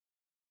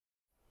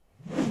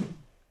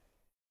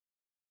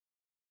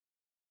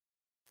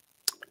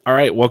All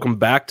right, welcome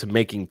back to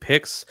Making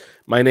Picks.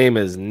 My name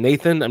is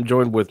Nathan. I'm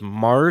joined with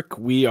Mark.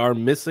 We are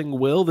missing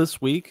Will this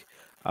week,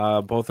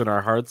 both in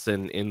our hearts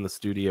and in the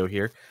studio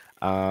here.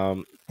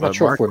 Not But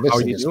sure Mark, if we're how are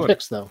missing you his doing?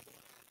 picks, though.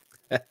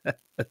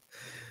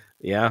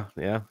 Yeah.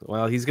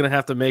 Well, he's gonna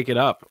have to make it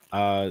up.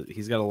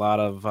 He's got a lot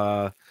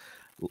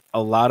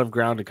of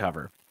ground to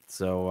cover.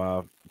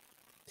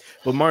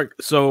 But Mark,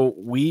 so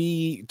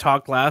we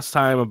talked last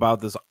time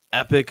about this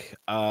epic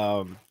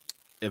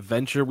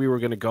adventure we were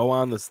going to go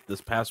on this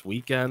past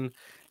weekend,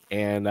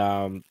 and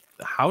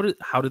how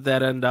did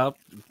that end up?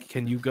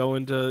 Can you go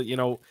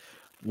into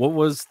what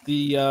was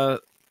the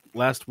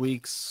last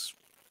week's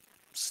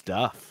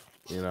stuff?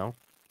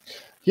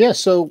 Yeah,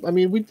 so I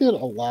mean, we did a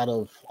lot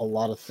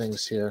of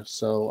things here.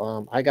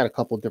 So I got a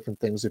couple of different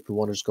things. If we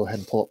want to just go ahead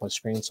and pull up my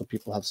screen, so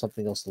people have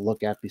something else to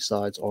look at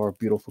besides our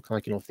beautiful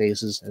kind of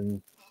faces,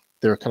 and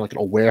they're kind of like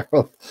aware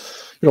of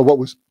what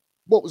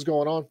was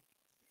going on.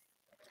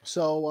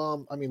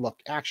 So I mean,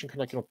 look, action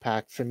kind of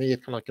packed for me.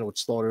 It kind of it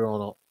started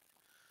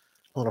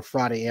on a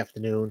Friday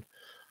afternoon.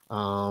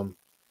 Um,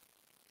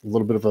 a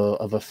little bit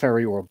of a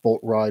ferry or a boat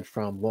ride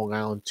from Long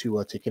Island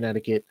to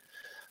Connecticut.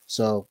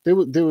 So there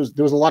was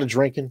a lot of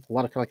drinking, a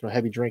lot of kind of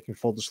heavy drinking.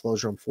 Full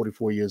disclosure, I'm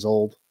 44 years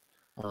old.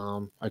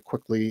 I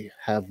quickly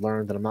have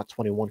learned that I'm not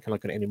 21 kind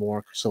of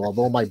anymore. So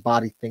although my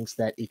body thinks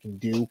that it can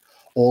do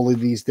all of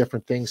these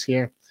different things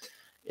here,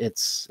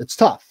 it's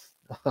tough.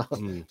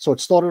 Mm, So it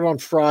started on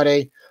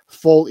Friday,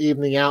 full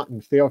evening out in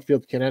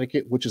Fairfield,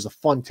 Connecticut, which is a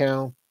fun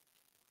town.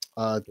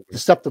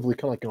 Deceptively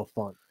kind of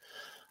fun.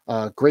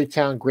 Great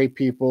town, great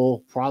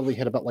people. Probably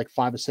hit about like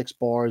 5 or 6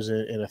 bars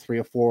in a 3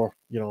 or 4,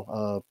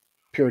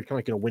 period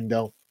kind of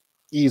window,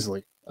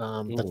 easily.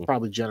 That's mm.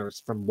 probably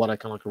generous from what I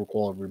kind of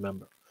recall and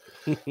remember.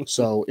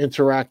 So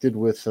interacted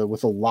with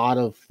a lot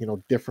of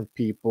different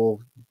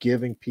people,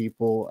 giving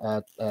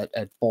people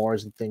at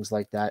bars and things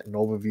like that an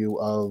overview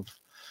of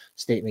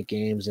statement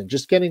games and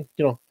just getting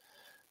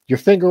your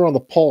finger on the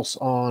pulse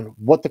on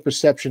what the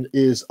perception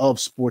is of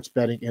sports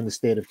betting in the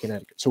state of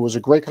Connecticut. So it was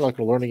a great kind of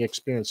a learning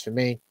experience for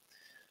me.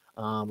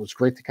 It was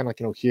great to kind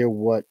of hear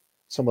what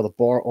some of the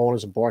bar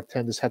owners and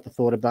bartenders had to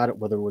thought about it,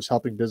 whether it was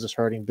helping business,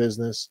 hurting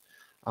business,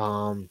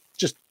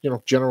 just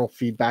general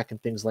feedback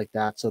and things like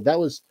that. So that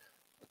was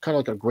kind of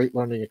like a great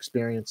learning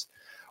experience.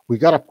 We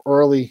got up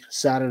early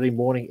Saturday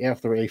morning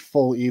after a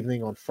full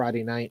evening on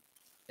Friday night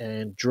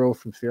and drove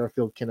from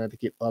Fairfield,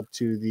 Connecticut up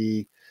to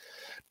the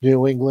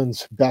New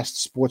England's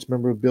best sports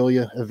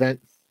memorabilia event,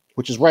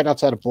 which is right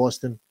outside of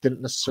Boston.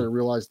 Didn't necessarily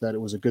realize that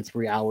it was a good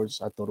 3 hours.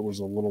 I thought it was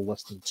a little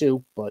less than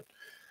two, but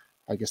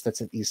I guess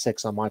that's an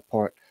E6 on my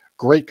part.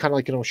 Great kind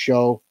of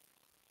show.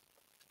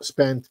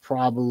 Spent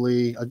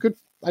probably a good,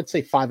 I'd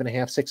say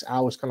 5.5, 6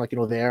 hours kind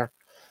of there.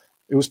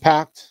 It was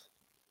packed.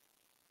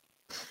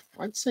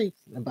 I'd say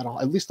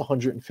about at least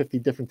 150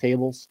 different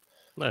tables.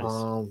 Nice.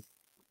 Um,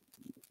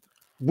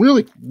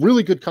 really,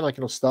 really good kind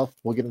of stuff.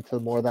 We'll get into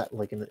more of that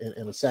like in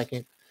a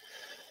second.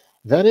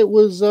 Then it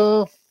was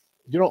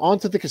on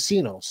to the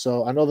casino.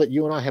 So I know that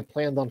you and I had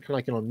planned on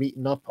kind of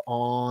meeting up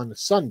on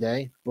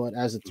Sunday, but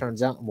as it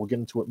turns out, and we'll get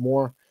into it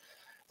more,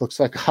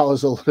 looks like I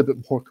was a little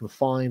bit more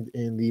confined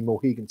in the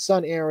Mohegan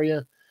Sun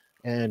area,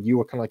 and you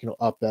were kind of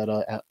up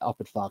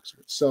at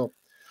Foxwood. So,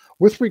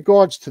 with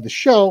regards to the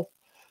show,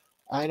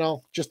 I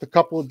know just a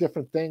couple of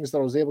different things that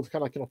I was able to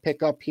kind of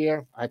pick up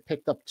here. I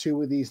picked up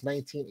two of these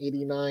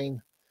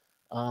 1989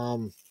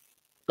 um,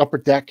 Upper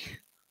Deck,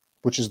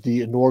 which is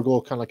the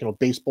inaugural kind of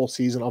baseball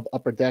season of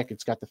Upper Deck.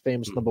 It's got the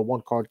famous Mm. number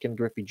 1 card, Ken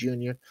Griffey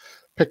Jr.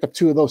 Picked up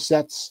two of those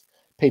sets,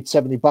 paid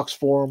 $70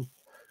 for them.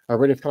 I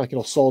already kind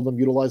of sold them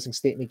utilizing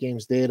Statement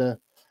Games data.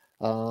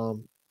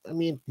 Um, I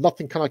mean,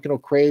 nothing kind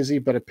of crazy,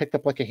 but I picked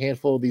up like a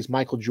handful of these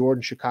Michael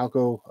Jordan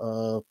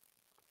Chicago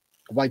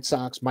White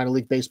Sox minor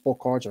league baseball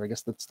cards, or I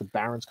guess that's the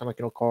Barons kind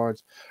of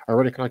cards. I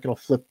already kind of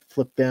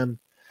flip them.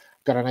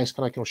 Got a nice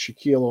kind of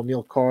Shaquille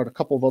O'Neal card, a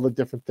couple of other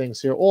different things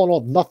here. All in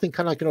all, nothing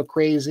kind of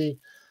crazy.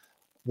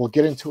 We'll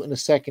get into it in a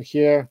second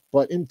here,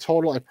 but in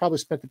total, I probably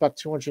spent about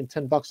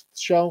 $210 at the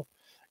show,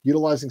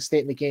 utilizing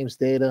Statement Games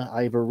data.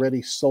 I've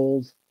already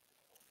sold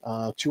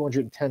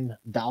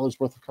 $210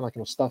 worth of kind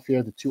of stuff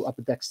here. The two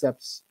Upper Deck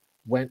steps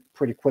went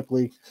pretty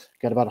quickly.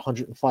 Got about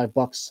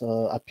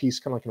 $105 a piece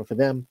kind of for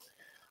them.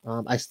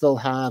 I still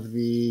have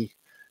the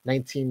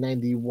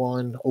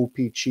 1991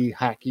 OPC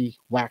hockey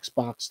wax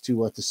box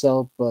to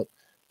sell, but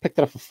picked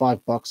it up for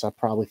 $5. I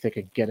probably think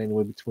I can get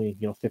anywhere between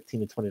 $15 to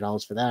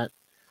 $20 for that.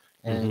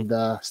 Hmm.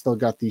 And still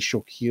got the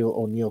Shaquille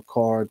O'Neal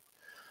card.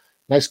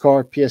 Nice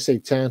card, PSA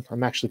 10.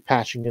 I'm actually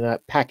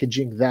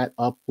packaging that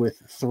up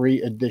with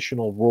 3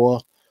 additional raw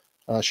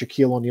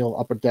Shaquille O'Neal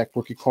Upper Deck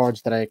rookie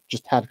cards that I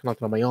just had kind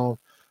of on my own.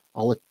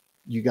 I'll let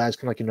you guys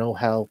kind of know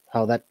how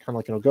that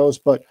kind of goes.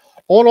 But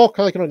all in all,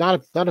 kind of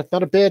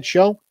not a bad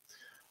show.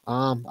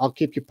 I'll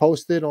keep you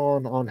posted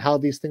on how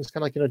these things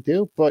kind of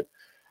do. But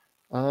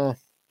uh,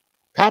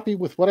 happy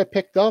with what I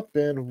picked up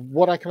and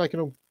what I kind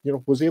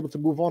of was able to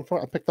move on for.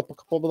 I picked up a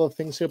couple of other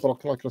things here, but I'll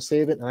kind of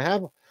save it. And I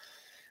have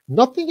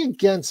nothing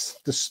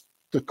against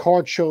the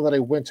card show that I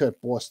went to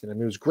at Boston. I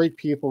mean, it was great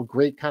people,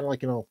 great kind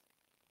of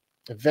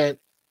event,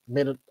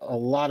 made a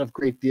lot of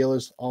great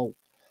dealers. I'll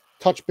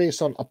touch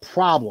base on a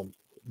problem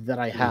that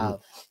I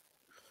have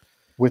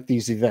with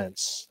these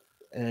events.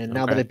 And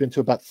now that I've been to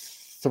about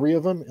 3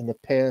 of them in the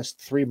past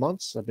 3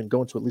 months, I've been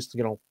going to at least,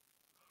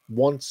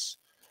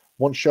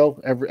 one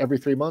show every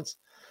 3 months.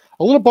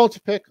 A little bone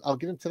to pick. I'll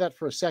get into that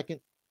for a second.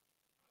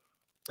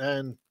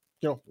 And,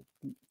 we'll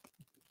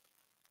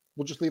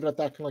just leave it at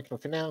that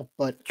for now.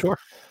 But sure.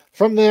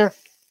 From there,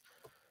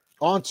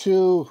 on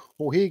to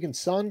Mohegan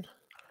Sun.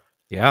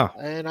 Yeah.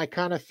 And I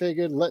kind of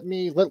figured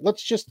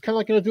let's just kind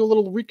of do a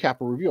little recap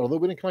or review. Although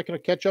we didn't kind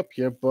of catch up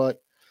here,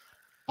 but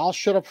I'll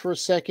shut up for a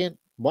second.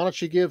 Why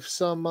don't you give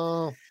some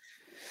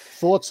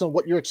thoughts on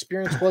what your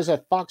experience was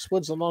at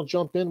Foxwoods, and I'll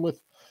jump in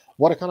with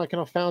what I kind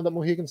of found at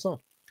Mohegan Sun.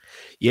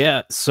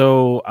 Yeah,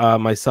 so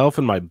myself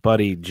and my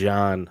buddy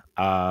John,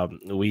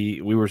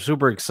 we were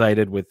super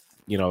excited with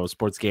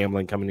sports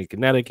gambling coming to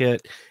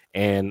Connecticut,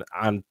 and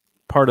on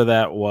part of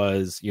that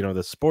was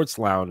the sports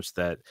lounge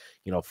that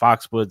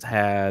Foxwoods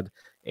had,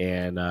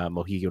 and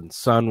Mohegan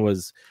Sun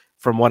was,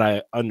 from what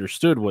I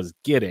understood, was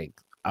getting.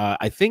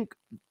 I think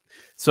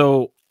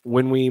so.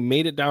 When we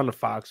made it down to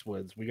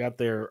Foxwoods, we got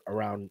there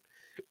around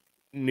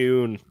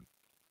noon,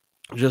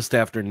 just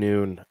after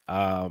noon,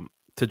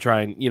 to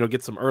try and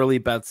get some early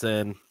bets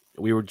in.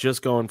 We were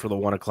just going for the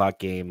 1 o'clock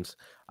games,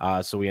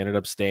 so we ended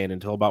up staying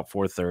until about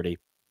 4:30,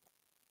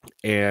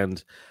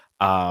 and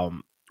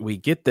we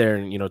get there,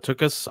 and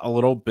took us a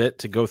little bit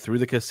to go through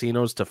the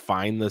casinos to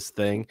find this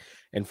thing,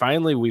 and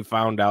finally we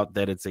found out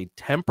that it's a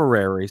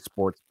temporary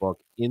sports book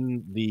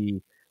in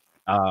the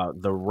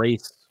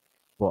race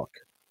book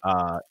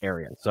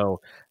area.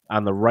 So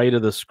on the right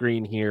of the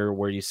screen here,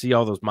 where you see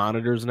all those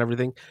monitors and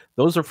everything,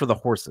 those are for the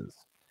horses.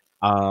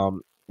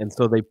 And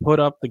so they put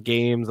up the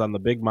games on the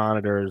big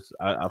monitors,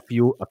 a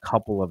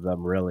couple of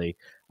them really.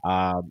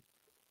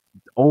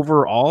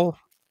 Overall,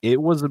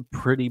 it was a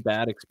pretty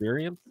bad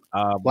experience.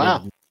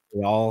 Wow.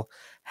 We're all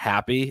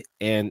happy,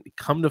 and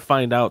come to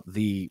find out,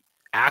 the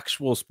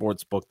actual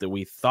sports book that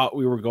we thought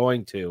we were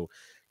going to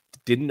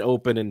didn't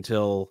open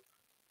until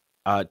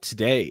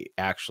today.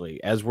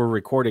 Actually, as we're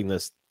recording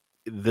this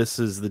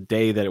is the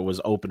day that it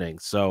was opening,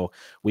 so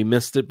we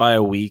missed it by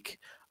a week.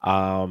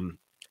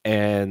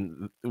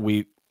 And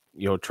we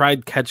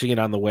tried catching it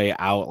on the way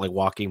out, like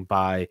walking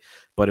by,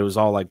 but it was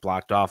all like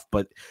blocked off.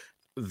 But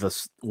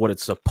what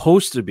it's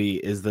supposed to be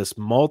is this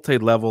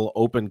multi-level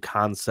open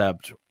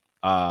concept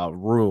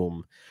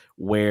room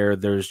where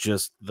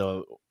there's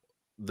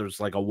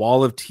like a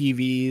wall of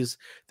TVs.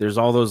 There's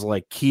all those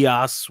like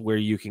kiosks where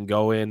you can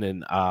go in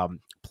and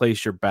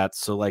place your bets.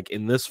 So like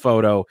in this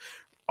photo,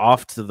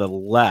 off to the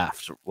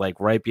left, like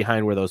right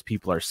behind where those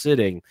people are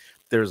sitting,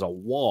 there's a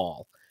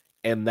wall,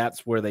 and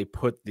that's where they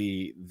put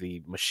the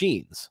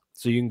machines.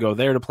 So you can go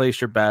there to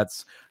place your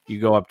bets. You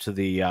go up to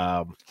the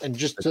and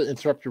just to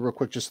interrupt you real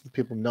quick, just so the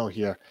people know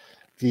here,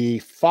 the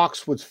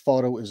Foxwoods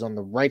photo is on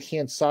the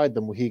right-hand side.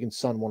 The Mohegan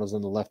Sun one is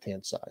on the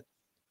left-hand side.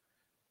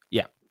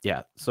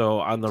 Yeah. So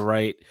on the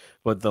right,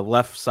 but the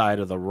left side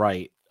of the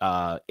right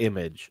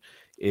image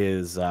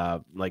is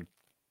like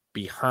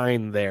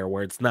behind there,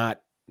 where it's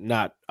not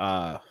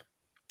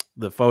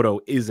the photo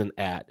isn't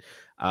at.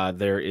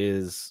 There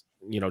is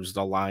just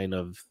a line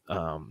of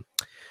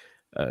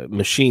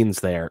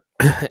machines there,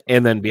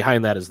 and then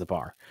behind that is the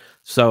bar.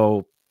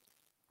 So,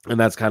 and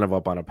that's kind of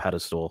up on a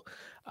pedestal.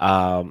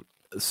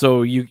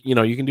 So you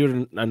can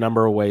do it a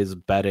number of ways,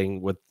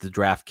 betting with the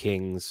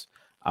DraftKings.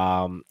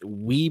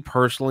 We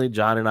personally,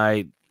 John and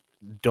I,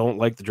 don't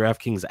like the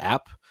DraftKings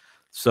app,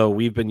 so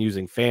we've been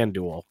using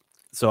FanDuel.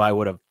 So I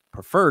would have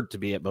preferred to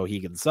be at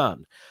Mohegan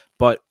Sun,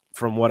 but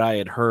from what I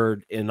had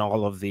heard in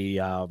all of the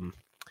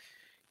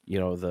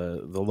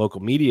the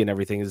local media and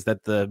everything, is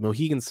that the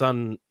Mohegan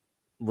Sun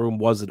room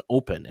wasn't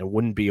open and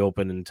wouldn't be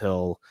open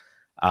until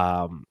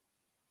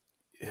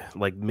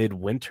like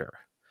midwinter.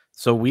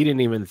 So we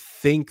didn't even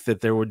think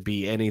that there would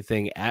be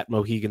anything at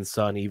Mohegan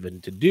Sun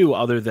even to do,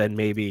 other than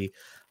maybe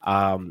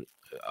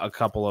a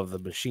couple of the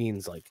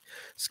machines like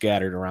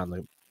scattered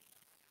around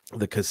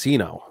the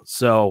casino.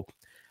 So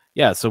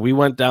yeah, so we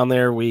went down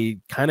there. We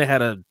kind of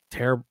had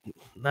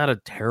not a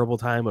terrible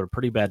time, but a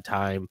pretty bad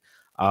time.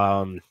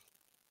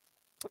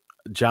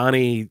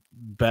 Johnny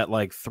bet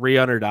like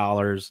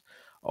 $300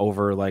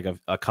 over like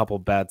a couple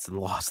bets and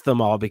lost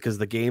them all because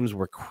the games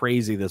were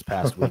crazy this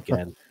past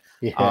weekend.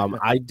 Yeah.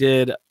 I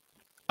did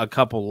a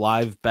couple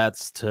live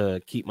bets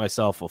to keep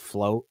myself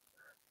afloat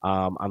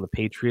on the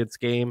Patriots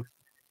game.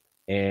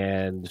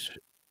 And,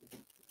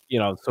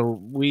 so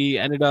we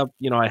ended up,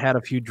 I had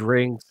a few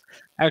drinks,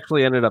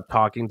 actually ended up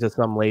talking to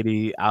some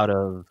lady out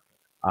of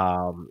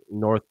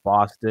North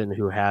Boston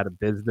who had a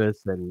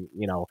business, and,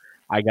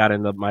 I got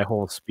into my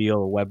whole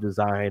spiel of web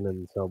design,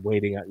 and so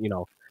waiting at,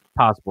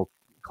 possible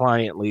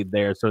client lead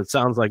there. So it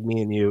sounds like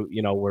me and you,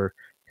 we're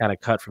kind of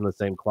cut from the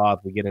same cloth.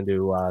 We get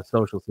into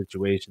social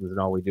situations, and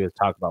all we do is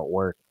talk about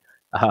work.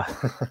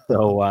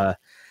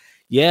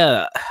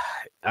 Yeah,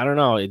 I don't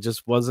know. It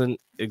just wasn't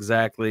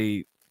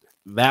exactly,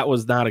 that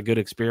was not a good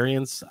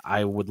experience.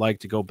 I would like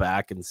to go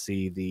back and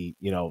see the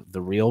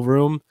real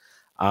room.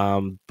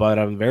 But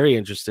I'm very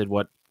interested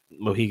what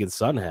Mohegan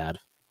Sun had.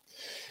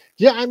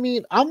 Yeah, I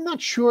mean, I'm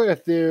not sure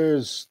if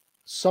there's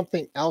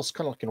something else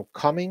kind of like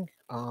coming.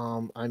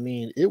 I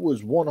mean, it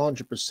was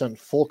 100%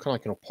 full kind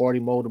of like party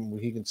mode in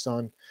Mohegan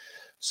Sun.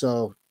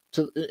 So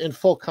to in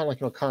full kind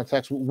of like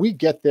context, we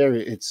get there.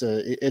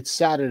 It's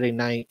Saturday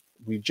night.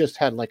 We just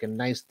had like a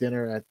nice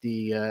dinner at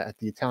the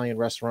Italian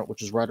restaurant,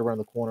 which is right around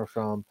the corner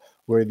from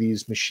where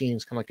these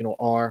machines kind of like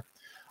are.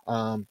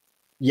 Um,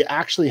 you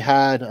actually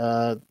had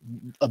a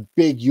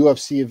big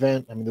UFC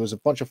event. I mean, there was a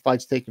bunch of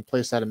fights taking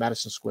place out of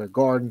Madison Square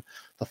Garden.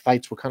 The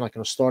fights were kind of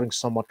like starting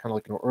somewhat kind of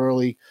like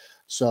early.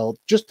 So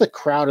just the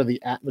crowd of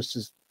the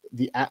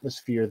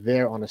atmosphere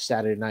there on a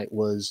Saturday night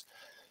was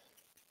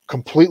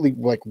completely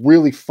like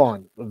really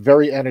fun,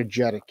 very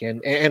energetic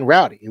and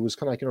rowdy. It was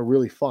kind of like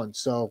really fun.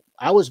 So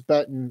I was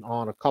betting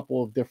on a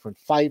couple of different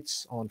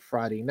fights on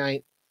Friday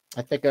night.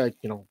 I think I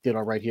did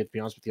all right here. To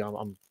be honest with you,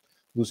 I'm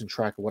losing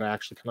track of what I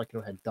actually kind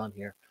of had done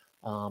here.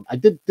 I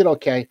did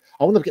okay.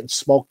 I wound up getting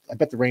smoked. I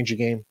bet the Ranger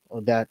game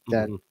on that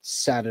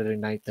Saturday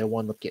night. They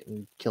wound up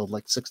getting killed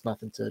like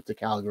 6-0 to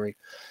Calgary.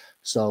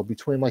 So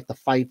between like the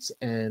fights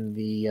and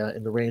the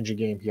Ranger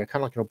game here, I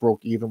kind of like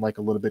broke even like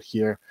a little bit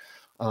here.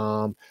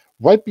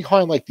 Right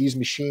behind like these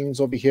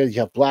machines over here, you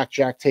have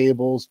blackjack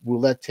tables,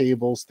 roulette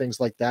tables, things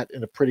like that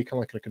in a pretty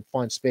kind of like a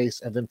confined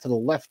space. And then to the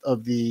left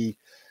of the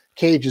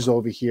cages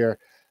over here,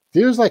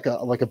 there's like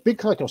a big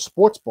kind of like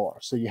sports bar.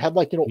 So you had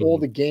like all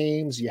the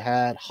games, you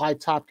had high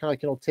top kind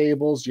of like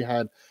tables, you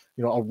had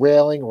a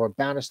railing or a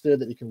banister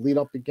that you can lean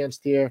up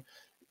against here.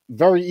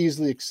 Very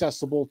easily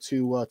accessible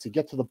to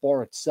get to the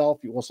bar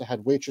itself. You also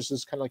had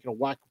waitresses kind of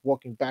like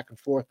walking back and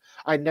forth.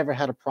 I never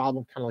had a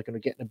problem kind of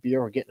like getting a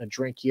beer or getting a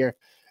drink here.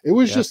 It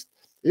was just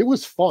it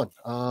was fun.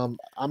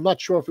 I'm not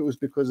sure if it was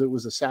because it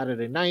was a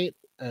Saturday night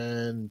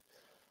and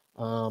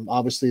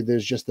obviously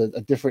there's just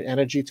a different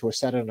energy to a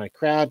Saturday night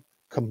crowd.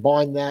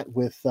 Combine that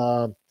with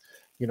the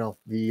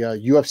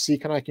UFC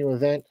kind of like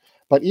event,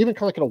 but even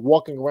kind of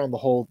walking around the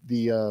whole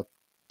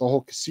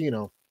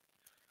casino,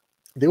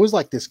 there was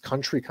like this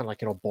country kind of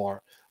like bar.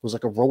 It was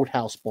like a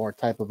roadhouse bar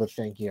type of a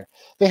thing here.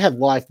 They had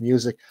live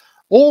music.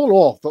 All in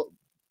all,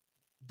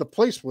 the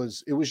place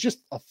was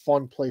just a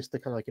fun place to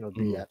kind of like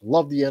be at.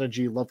 Love the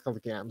energy, love kind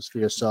of the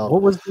atmosphere. So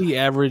what was the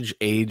average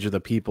age of the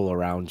people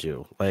around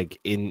you? Like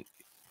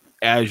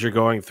as you're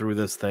going through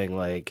this thing,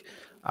 like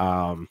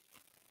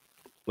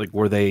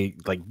were they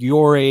like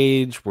your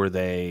age? Were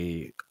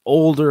they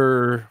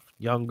older,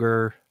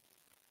 younger?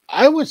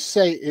 I would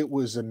say it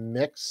was a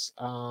mix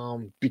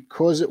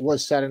because it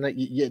was Saturday night.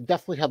 You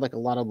definitely had like a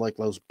lot of like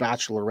those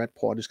bachelorette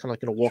parties kind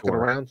of like walking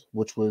around,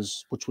 which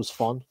was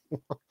fun.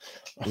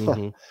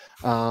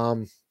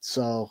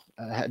 So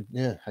I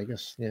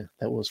guess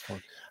that was fun.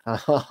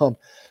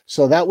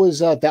 So that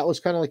was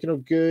kind of like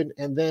good,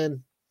 and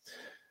then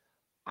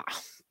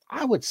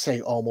I would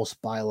say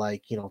almost by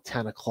like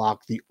 10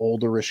 o'clock, the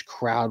olderish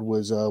crowd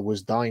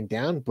was dying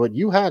down. But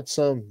you had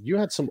some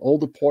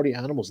older party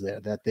animals there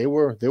that they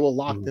were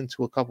locked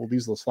into a couple of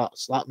these little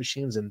slot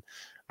machines, and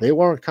they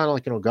weren't kind of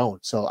like going.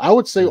 So I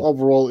would say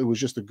overall it was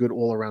just a good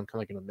all around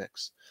kind of like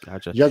mix.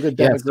 Gotcha. Younger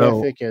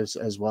demographic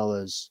as well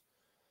as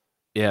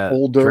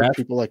older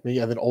people like me,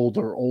 and then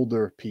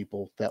older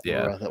people that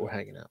were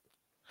hanging out.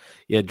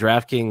 Yeah,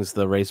 DraftKings,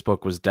 the race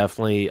book was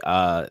definitely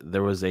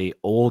there was a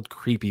old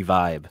creepy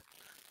vibe.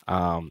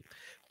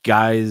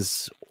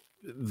 Guys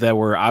that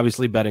were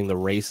obviously betting the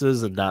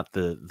races and not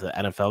the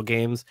NFL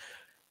games,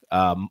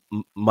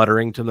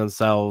 muttering to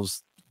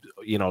themselves,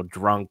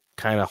 drunk,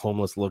 kind of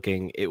homeless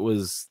looking. It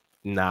was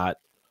not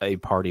a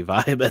party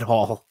vibe at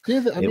all.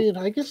 Yeah, I mean,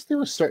 I guess there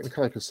were certain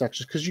kind of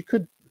sections because you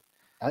could.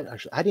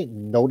 I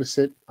didn't notice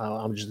it.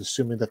 I'm just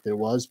assuming that there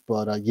was,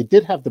 but you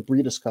did have the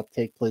Breeders' Cup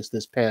take place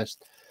this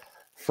past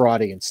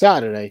Friday and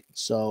Saturday,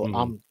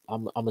 so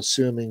I'm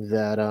assuming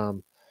that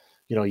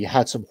you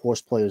had some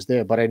horse players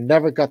there, but I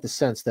never got the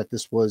sense that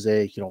this was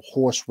a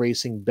horse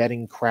racing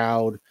betting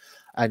crowd.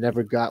 I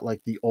never got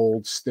like the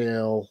old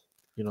stale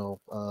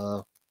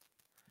Long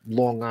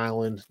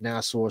Island,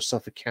 Nassau,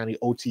 Suffolk County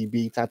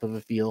OTB type of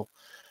a feel.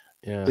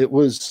 Yeah, it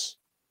was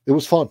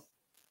fun.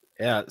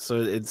 Yeah,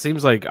 so it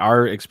seems like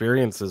our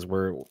experiences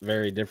were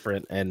very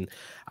different, and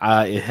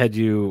it had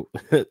you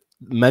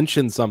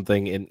mentioned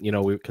something in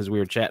because we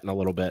were chatting a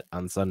little bit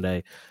on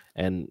Sunday,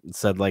 and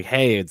said like,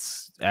 "Hey,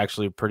 it's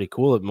actually pretty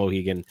cool at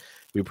Mohegan."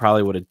 We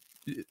probably would have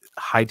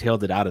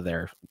hightailed it out of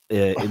there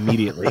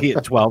immediately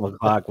at 12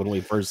 o'clock when we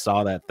first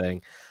saw that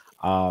thing.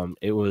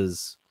 It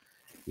was,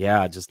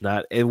 just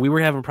not, and we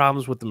were having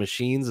problems with the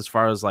machines as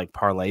far as like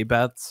parlay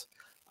bets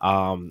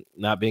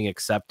not being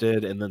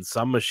accepted, and then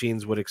some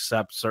machines would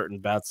accept certain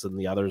bets and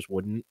the others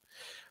wouldn't.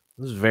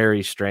 It was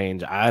very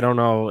strange. I don't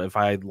know if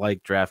I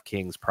like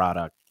DraftKings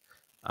product,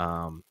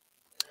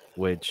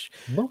 which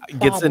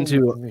gets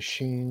into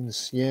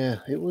machines. Yeah,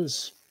 it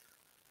was.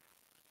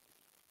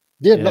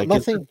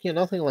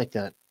 Nothing like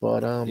that.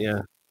 But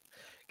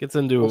gets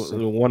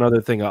into one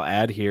other thing I'll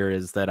add here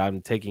is that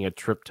I'm taking a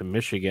trip to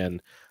Michigan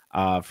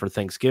for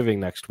Thanksgiving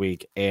next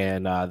week,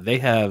 and they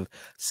have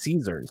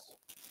Caesars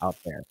out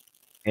there.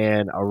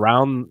 And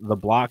around the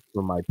block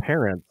from my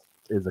parents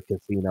is a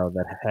casino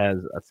that has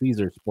a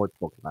Caesars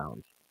Sportsbook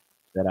Lounge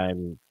that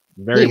I'm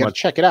Yeah, very you got to much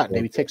check it out. looking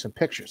Maybe forward take some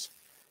pictures. to.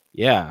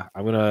 Yeah,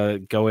 I'm gonna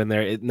go in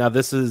there. Now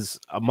this is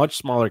a much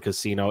smaller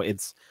casino.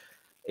 It's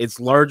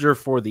larger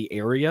for the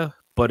area,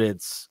 but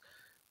it's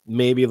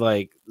maybe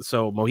like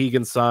so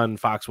Mohegan Sun,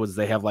 Foxwoods,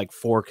 they have like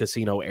 4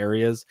 casino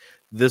areas.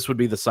 This would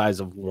be the size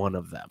of one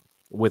of them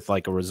with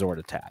like a resort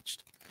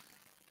attached.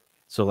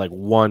 So like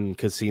one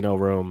casino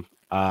room.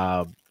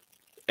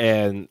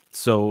 And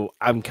so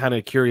I'm kind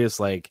of curious,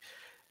 like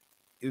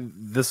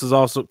this is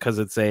also because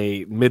it's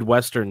a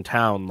Midwestern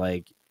town,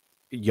 like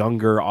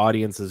younger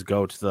audiences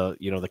go to the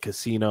the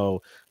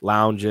casino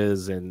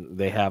lounges and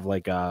they have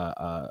like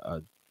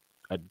a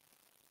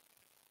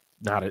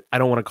not a, I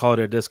don't want to call it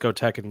a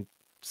discotheque and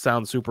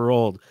sound super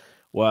old.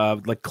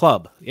 Well, like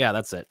club. Yeah,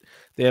 that's it.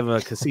 They have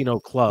a casino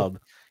club,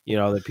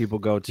 that people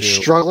go You're to.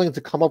 struggling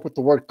to come up with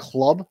the word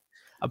club.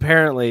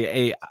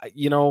 Apparently,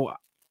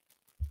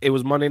 it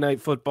was Monday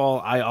Night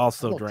Football. I I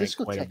also know drank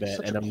quite a discotheque is bit,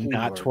 such a and I'm cool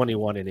not word.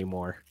 21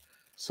 anymore.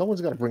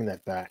 Someone's got to bring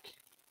that back.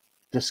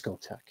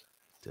 Discotheque.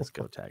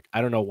 Discotheque.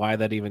 I don't know why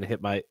that even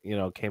hit my,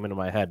 came into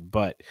my head,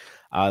 but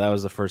that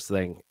was the first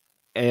thing.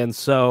 And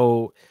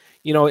so,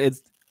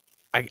 it's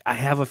I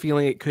have a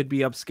feeling it could be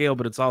upscale,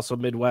 but it's also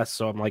Midwest.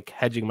 So I'm like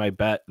hedging my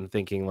bet and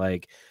thinking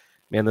like,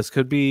 man, this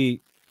could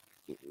be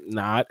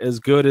not as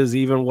good as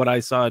even what I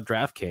saw at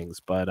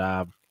DraftKings. But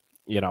I'm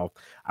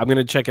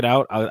gonna check it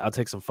out. I'll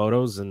take some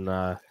photos and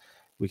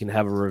we can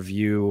have a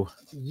review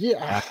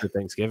Yeah, after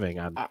Thanksgiving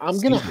on I'm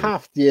gonna Caesar.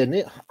 have to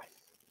admit,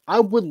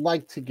 I would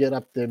like to get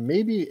up there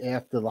maybe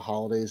after the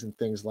holidays and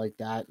things like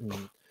that.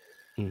 And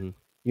Mhm.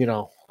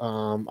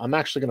 I'm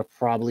actually gonna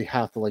probably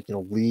have to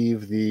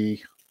leave the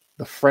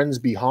friends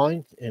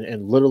behind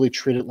and literally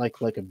treat it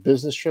like a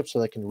business trip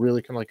so they can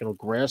really kind of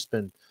grasp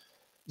and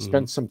Mhm.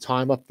 spend some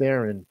time up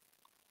there. And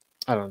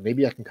I don't know,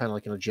 maybe I can kind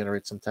of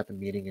generate some type of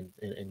meeting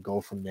and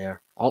go from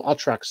there. I'll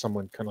track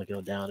someone kind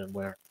of down and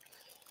where.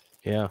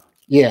 Yeah.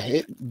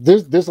 Yeah,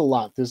 there's a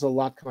lot. There's a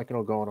lot kind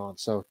of going on.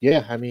 So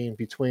yeah, I mean,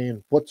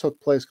 between what took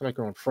place kind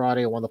of on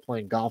Friday, I wound up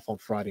playing golf on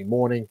Friday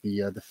morning.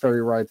 The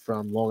ferry ride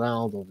from Long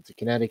Island over to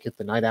Connecticut,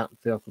 the night out in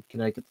Fairfield,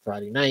 Connecticut,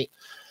 Friday night.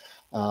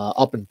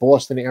 Up in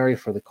Boston area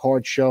for the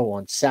card show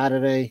on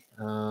Saturday.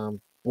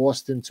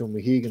 Boston to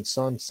Mohegan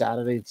Sun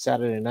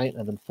Saturday night,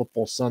 and then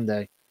football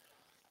Sunday.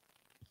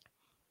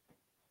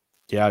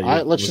 Yeah, you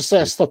Let's look just say I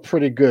pretty. slept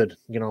pretty good.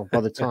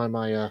 By the time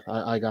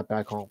I got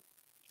back home.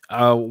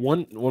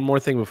 One more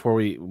thing before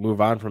we move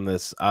on from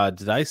this.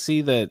 Did I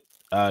see that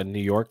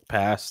New York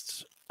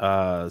passed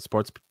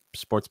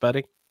sports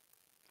betting?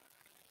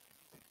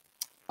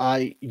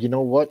 You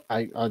know what?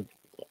 Are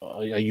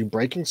you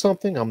breaking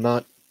something? I'm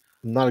not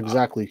Uh,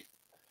 exactly.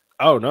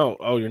 oh no!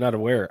 Oh, you're not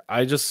aware.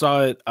 I just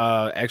saw it.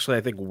 Actually,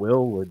 I think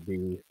Will would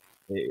be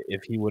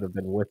if he would have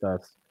been with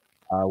us.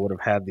 Would have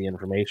had the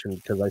information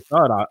because I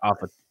saw it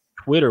off of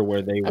Twitter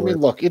where they I were mean,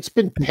 look, it's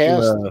been picking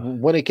passed the.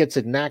 when it gets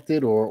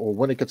enacted or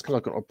when it gets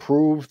kind of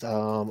approved.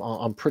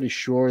 I'm pretty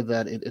sure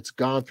that it's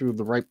gone through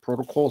the right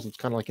protocols. It's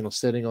kind of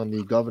sitting on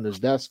the governor's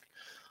desk.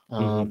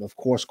 Mhm. Of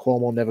course,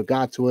 Cuomo never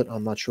got to it.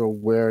 I'm not sure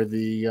where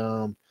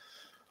the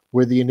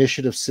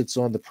initiative sits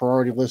on the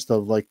priority list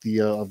of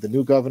of the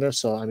new governor.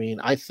 So I mean,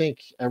 I think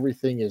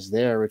everything is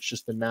there. It's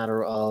just a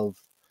matter of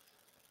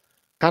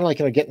kind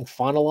of getting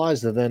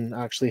finalized and then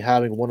actually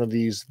having one of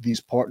these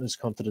partners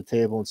come to the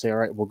table and say, all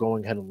right, we're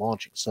going ahead and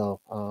launching.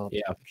 So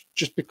Yeah,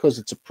 just because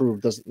it's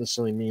approved doesn't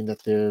necessarily mean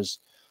that there's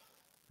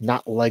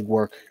not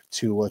legwork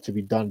to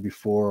be done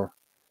before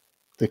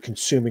the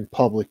consuming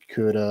public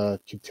could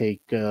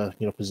take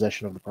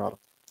possession of the product.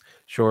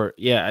 sure.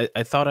 Yeah,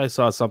 I thought I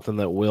saw something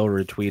that Will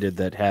retweeted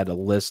that had a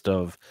list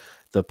of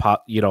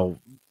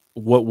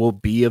what will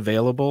be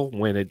available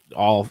when it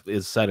all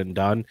is said and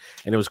done,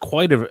 and it was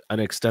quite an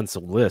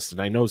extensive list.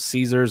 And I know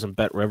Caesars and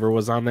Bet River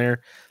was on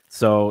there,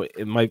 so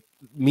it might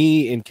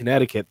me in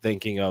Connecticut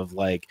thinking of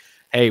like,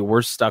 hey,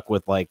 we're stuck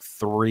with like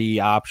 3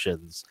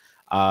 options.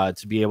 To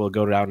be able to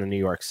go down to New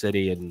York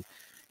City and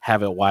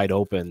have it wide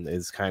open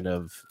is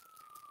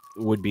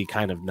would be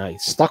kind of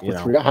nice, Stuck with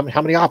three. How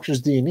many options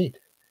do you need?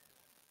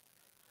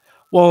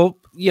 Well,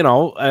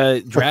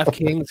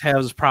 DraftKings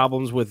has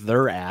problems with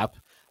their app.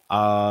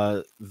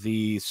 The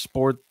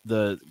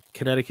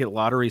Connecticut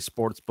Lottery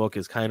sports book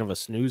is kind of a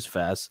snooze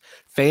fest.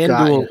 Got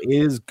FanDuel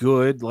you. is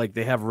good, like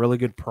they have really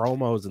good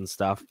promos and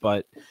stuff,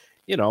 but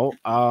you know,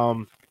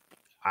 um,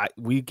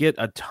 we get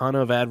a ton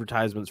of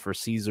advertisements for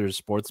Caesars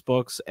sports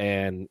books,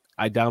 and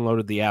I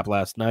downloaded the app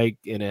last night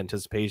in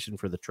anticipation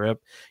for the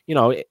trip.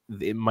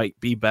 It might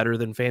be better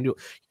than FanDuel.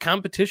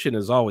 Competition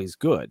is always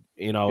good.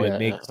 It Yeah, yeah.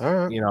 makes All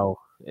right.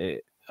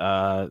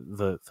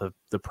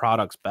 the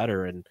products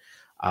better, and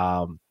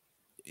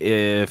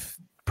if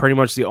pretty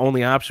much the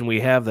only option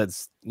we have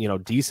that's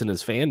decent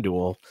is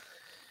FanDuel,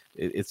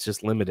 it's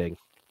just limiting.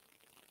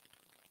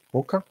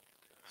 Okay.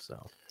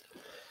 So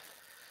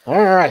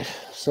All right.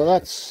 So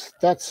that's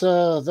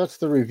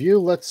the review.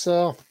 Let's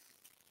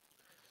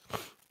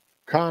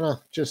kind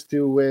of just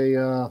do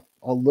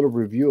a little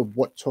review of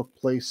what took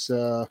place,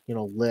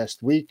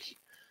 last week.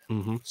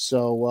 Mm-hmm.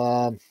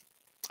 So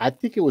I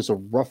think it was a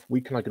rough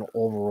week, like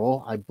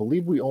overall. I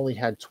believe we only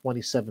had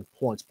 27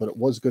 points, but it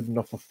was good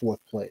enough for fourth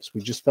place.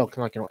 We just felt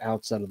kind of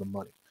outside of the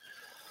money.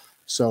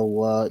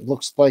 So it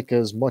looks like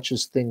as much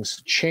as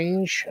things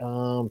change,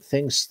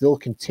 things still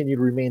continue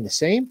to remain the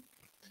same.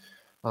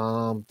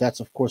 That's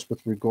of course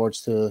with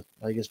regards to,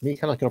 I guess, me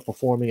kind of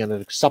performing at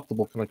an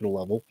acceptable kind of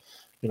level.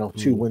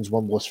 2 wins,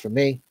 1 loss for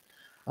me.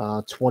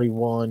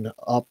 21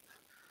 up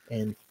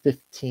and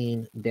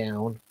 15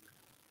 down.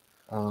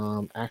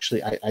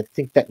 Actually, I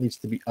think that needs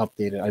to be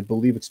updated. I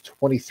believe it's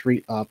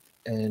 23 up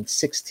and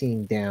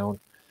 16 down.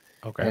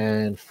 Okay.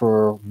 And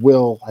for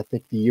Will, I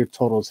think the year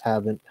totals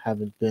haven't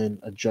been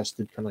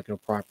adjusted kind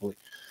of properly.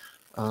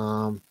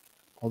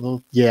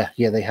 Although, yeah,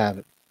 they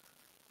haven't.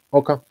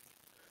 Okay.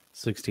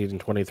 16 and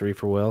 23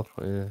 for Will.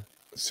 Yeah.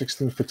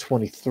 16 for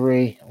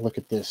 23. Look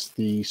at this.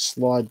 The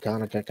slide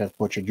kind of got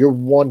butchered. You're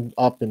 1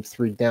 up and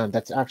 3 down.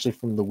 That's actually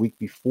from the week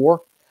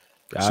before.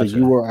 Gotcha. So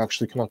you were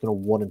actually kind of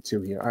 1 and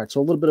 2 here. All right.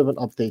 So a little bit of an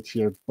update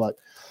here, but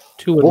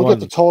 2 and we'll 1. get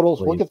the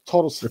totals. We'll get the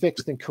totals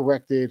fixed and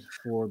corrected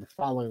for the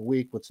following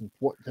week. What's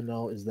important to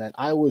know is that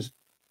I was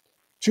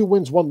 2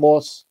 wins, 1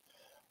 loss.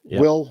 Yep.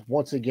 Will,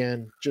 once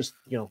again, just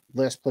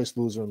last place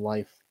loser in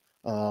life.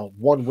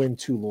 1 win,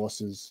 2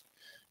 losses.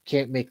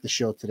 Can't make the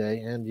show today.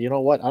 And you know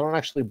what? I don't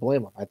actually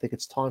blame him. I think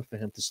it's time for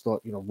him to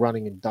start,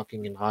 running and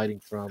ducking and hiding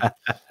from,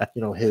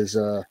 his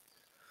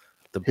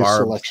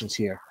selections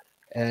here.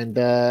 And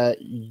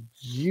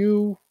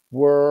you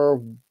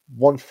were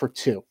 1 for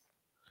 2.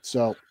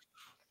 So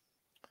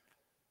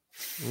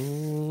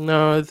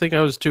no, I think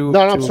I was 2.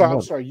 No, I'm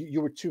sorry.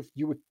 You were 2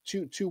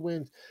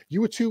 wins.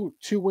 You were 2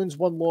 wins,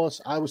 1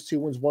 loss. I was 2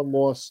 wins, 1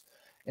 loss,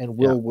 and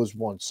Will was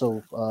 1.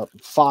 So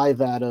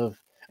 5 out of,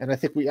 and I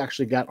think we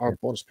actually got our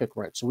bonus pick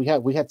right. So we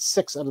had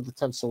 6 out of the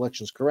 10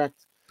 selections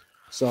correct.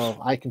 So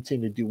I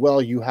continue to do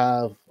well. You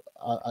have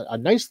a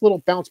nice little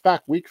bounce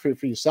back week for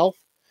yourself.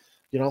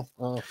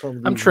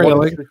 From the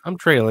I'm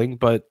trailing,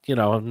 but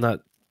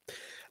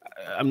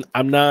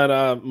I'm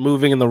not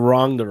moving in the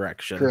wrong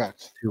direction.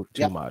 Correct.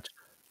 Too much.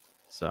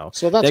 So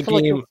that's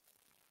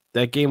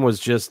that game was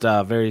just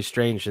very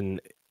strange,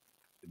 and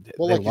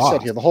like you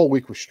said here, the whole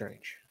week was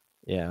strange.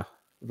 Yeah,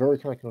 very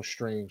kind of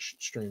strange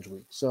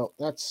week. So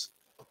that's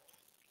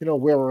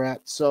where we're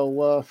at.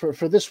 So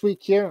for this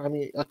week here, I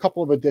mean, a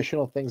couple of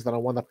additional things that I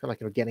wound up kind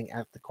of getting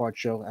at the card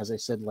show. As I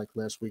said, like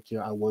last week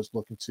here, I was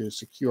looking to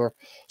secure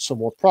some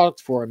more product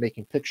for a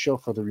making pick show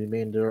for the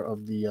remainder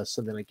of the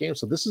Sunday night game.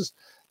 So this is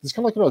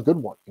kind of like a good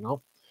one,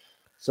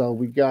 So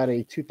we got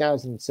a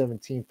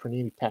 2017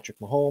 Panini Patrick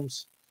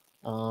Mahomes.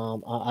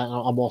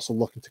 I'm also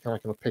looking to kind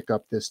of pick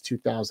up this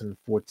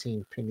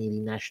 2014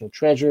 Panini National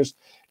Treasures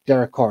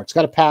Derek Carr. It's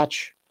got a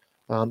patch.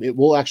 It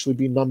will actually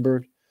be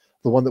numbered.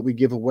 The one that we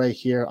give away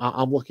here,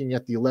 I'm looking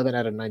at the 11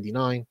 out of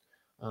 99.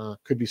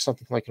 Could be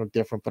something like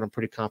different, but I'm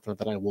pretty confident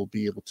that I will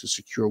be able to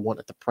secure one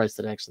at the price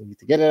that I actually need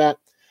to get it at.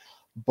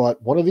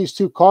 But one of these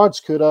 2 cards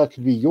could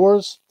be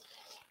yours.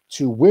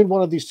 To win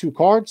one of these 2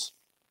 cards,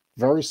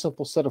 very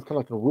simple set of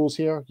kind of rules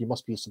here. You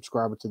must be a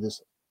subscriber to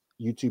this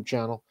YouTube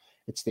channel.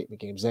 It's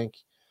Statement Games Inc.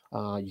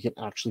 You can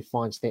actually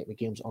find Statement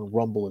Games on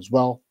Rumble as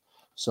well.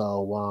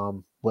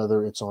 So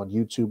whether it's on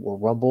YouTube or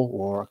Rumble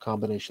or a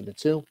combination of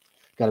the 2,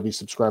 got to be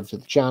subscribed to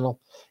the channel.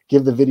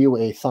 Give the video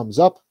a thumbs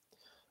up.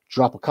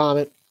 Drop a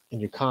comment,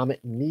 and your comment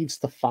needs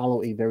to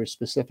follow a very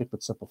specific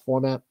but simple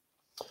format.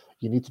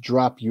 You need to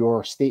drop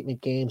your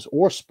Statement Games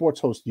or Sports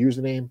Host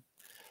username.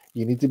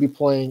 You need to be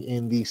playing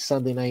in the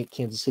Sunday night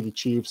Kansas City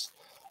Chiefs,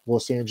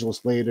 Los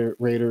Vegas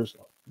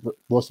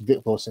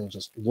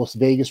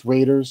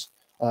Raiders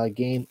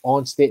game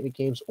on Statement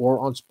Games or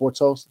on Sports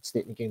Host at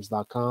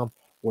statementgames.com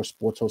or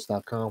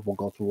sportshost.com. We'll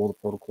go through all the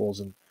protocols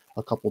in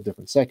a couple of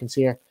different seconds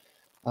here.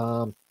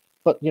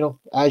 But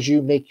as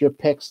you make your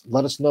picks,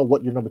 let us know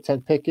what your number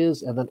 10 pick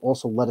is, and then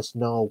also let us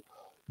know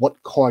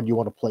what card you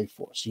want to play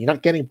for. So you're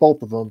not getting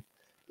both of them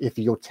if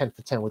you go 10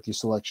 for 10 with your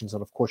selections.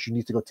 And of course, you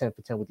need to go 10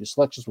 for 10 with your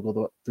selections. We'll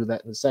go through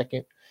that in a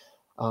second.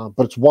 But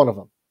it's one of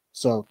them.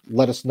 So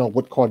let us know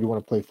what card you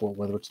want to play for,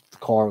 whether it's the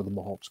Carr or the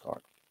Mahomes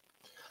card.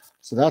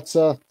 So that's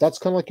kind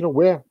of like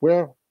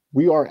where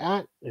we are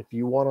at. If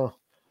you want to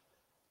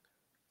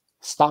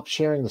stop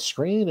sharing the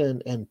screen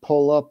and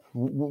pull up,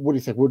 what do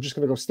you think? We're just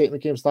going to go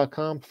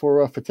statementgames.com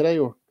for today,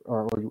 or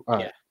all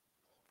right.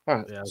 All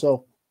right. Yeah.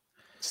 So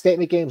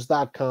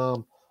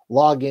statementgames.com,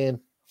 log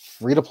in,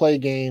 free to play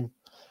game.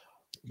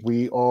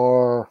 We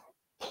are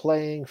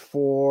playing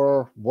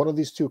for one of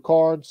these 2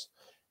 cards.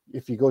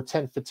 If you go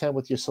 10 for 10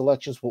 with your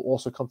selections, we'll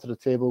also come to the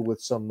table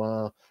with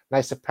some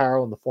nice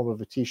apparel in the form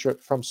of a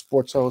t-shirt from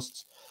Sports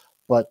Hosts.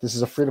 But this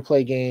is a free to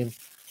play game.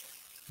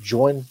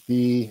 Join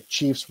the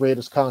Chiefs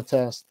Raiders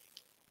contest.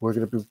 We're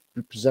going to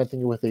be presenting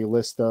you with a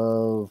list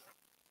of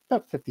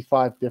about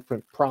 55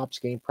 different props,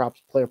 game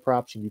props, player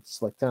props. You need to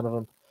select 10 of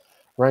them.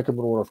 Rank them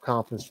in order of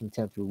confidence from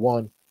 10 through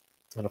 1.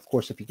 And of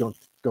course, if you don't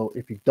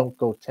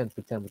go 10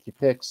 for 10 with your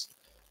picks,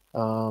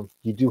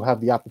 you do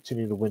have the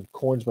opportunity to win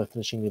coins by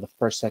finishing either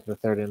first, second, or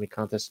third in any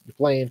contest you're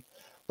playing.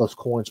 those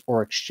coins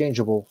are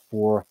exchangeable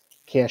for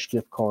cash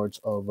gift cards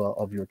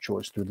of your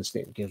choice through the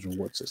Statement Games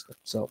reward system.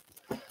 So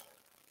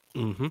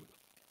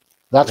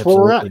that's where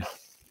we're at.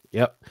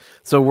 Yep.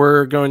 So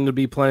we're going to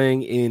be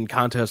playing in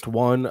contest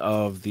 1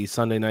 of the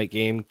Sunday night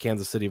game,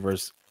 Kansas City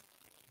versus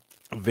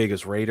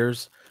Vegas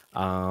Raiders.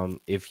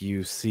 If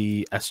you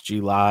see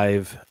SG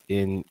Live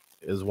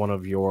is one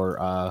of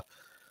your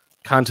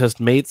contest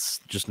mates,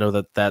 just know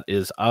that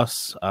is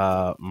us,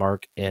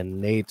 Mark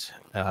and Nate.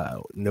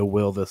 No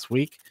Will this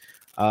week.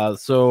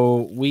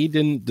 So we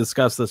didn't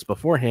discuss this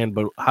beforehand,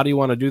 but how do you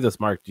want to do this,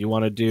 Mark? Do you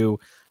want to do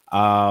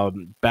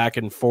back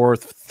and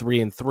forth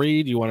 3 and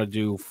 3? Do you want to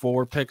do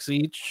 4 picks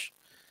each?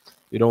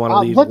 You don't want to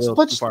leave. Let's do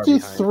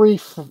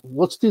behind.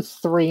 Let's do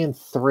 3 and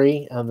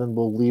 3, and then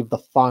we'll leave the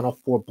final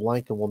 4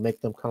 blank, and we'll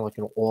make them kind of like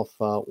an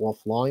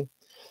offline.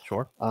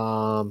 Sure.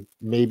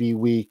 Maybe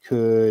we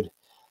could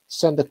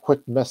send a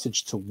quick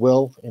message to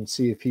Will and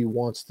see if he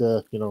wants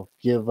to,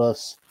 give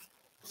us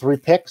 3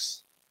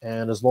 picks,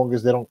 and as long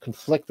as they don't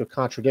conflict or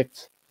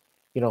contradict,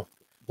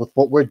 with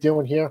what we're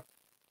doing here,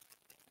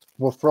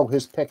 we'll throw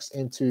his picks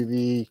into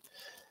the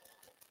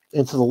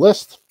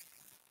list.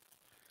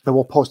 And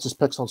we'll post his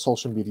picks on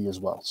social media as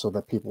well, so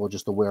that people are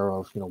just aware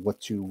of, what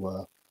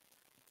to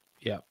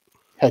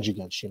hedge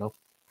against,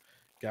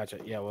 Gotcha.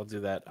 Yeah, we'll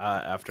do that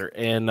after.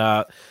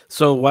 And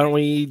so why don't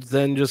we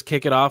then just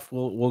kick it off?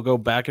 We'll go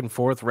back and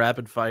forth,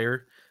 rapid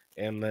fire,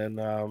 and then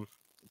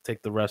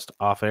take the rest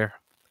off air.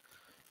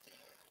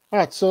 All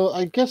right. So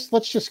I guess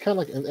let's just kind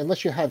of,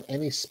 unless you have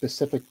any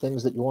specific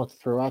things that you want to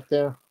throw out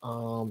there.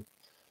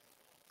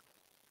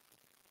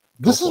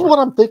 This is what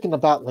I'm thinking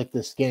about, like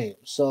this game.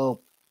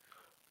 So.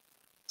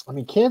 I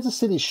mean, Kansas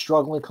City's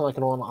struggling kind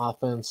of like on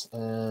offense,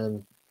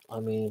 and I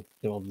mean,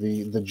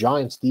 the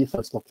Giants'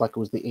 defense looked like it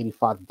was the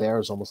 '85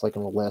 Bears, almost like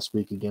in the last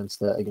week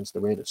against the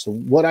Raiders. So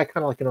what I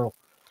kind of like,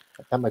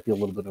 that might be a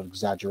little bit of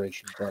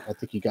exaggeration, but I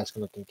think you guys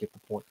can get the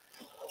point.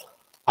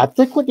 I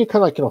think what you're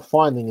kind of like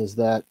finding is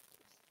that,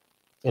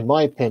 in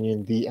my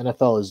opinion, the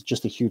NFL is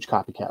just a huge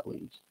copycat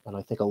league, and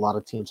I think a lot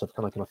of teams have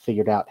kind of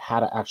figured out how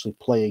to actually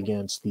play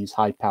against these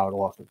high-powered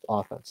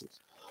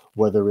offenses.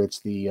 Whether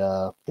it's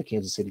the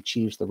Kansas City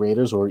Chiefs, the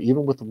Raiders, or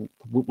even with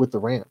the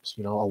Rams,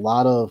 a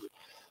lot of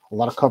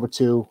cover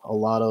 2, a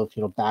lot of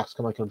backs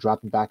kind of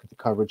dropping back into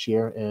coverage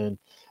here, and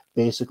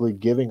basically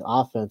giving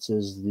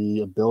offenses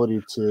the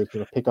ability to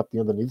pick up the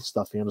underneath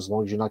stuff, as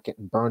long as you're not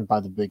getting burned by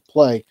the big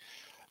play,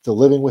 they're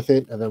living with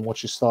it. And then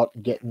once you start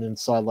getting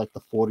inside like the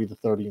 40, the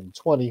 30, and the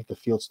 20, the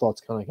field starts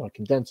kind of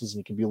condenses, and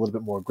you can be a little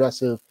bit more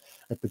aggressive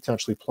and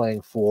potentially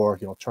playing for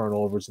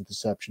turnovers,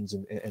 interceptions,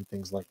 and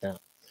things like that.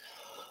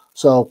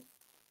 So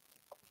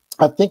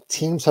I think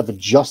teams have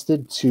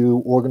adjusted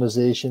to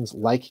organizations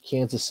like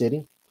Kansas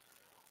City.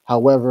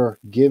 However,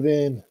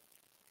 given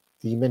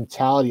the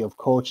mentality of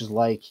coaches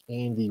like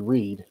Andy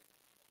Reid,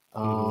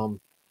 and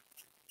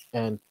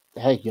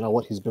hey, you know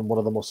what? He's been one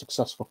of the most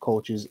successful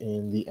coaches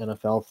in the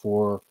NFL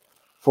for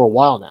a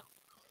while now.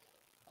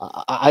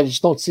 I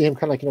just don't see him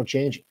kind of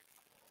changing.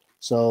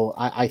 So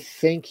I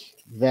think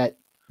that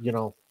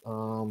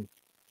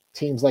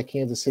teams like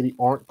Kansas City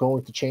aren't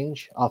going to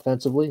change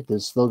offensively. They're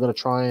still going to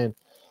try and,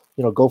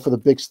 go for the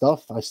big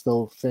stuff. I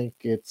still think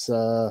it's,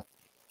 for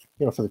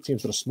the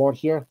teams that are smart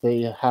here,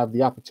 they have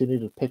the opportunity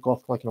to pick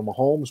off like,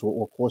 Mahomes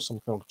or cause some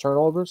kind of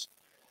turnovers.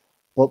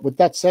 But with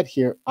that said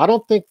here, I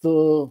don't think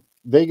the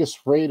Vegas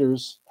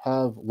Raiders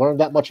have learned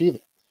that much either.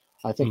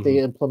 I think they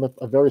implement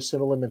a very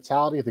similar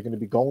mentality. They're going to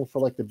be going for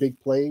like the big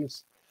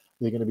plays.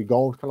 They're going to be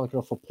going kind of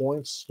like, for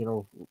points,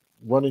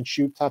 run and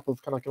shoot type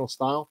of kind of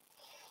style.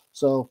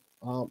 So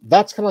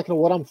that's kind of like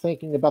what I'm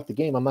thinking about the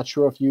game. I'm not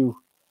sure if you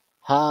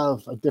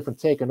have a different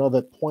take. I know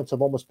that points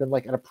have almost been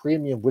like at a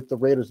premium with the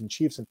Raiders and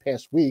Chiefs in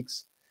past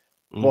weeks,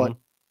 but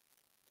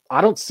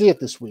I don't see it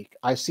this week.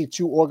 I see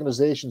two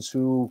organizations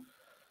who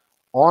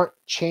aren't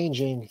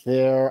changing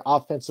their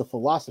offensive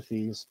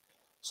philosophies.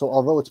 So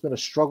although it's been a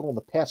struggle in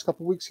the past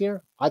couple of weeks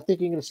here, I think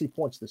you're going to see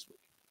points this week.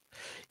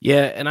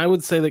 Yeah, and I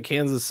would say that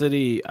Kansas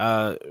City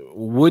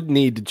would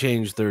need to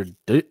change their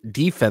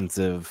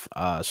defensive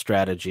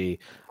strategy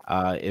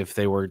if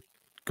they were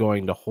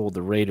going to hold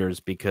the Raiders,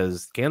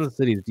 because Kansas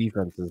City's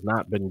defense has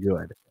not been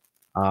good.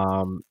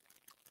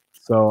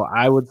 So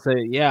I would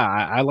say, yeah,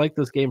 I like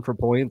this game for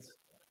points.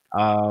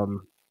 I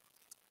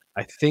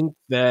think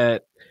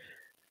that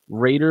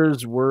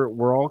Raiders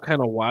we're all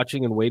kind of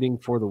watching and waiting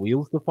for the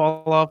wheels to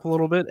fall off a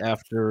little bit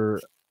after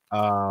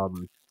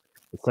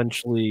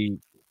essentially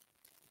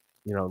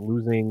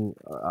losing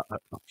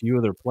a few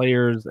of their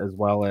players as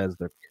well as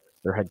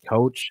their head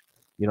coach,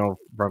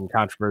 from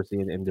controversy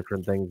and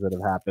different things that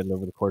have happened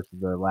over the course of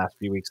the last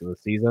few weeks of the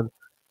season.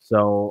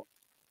 So,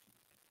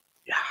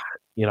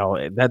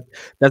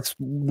 that's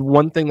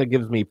one thing that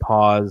gives me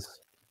pause.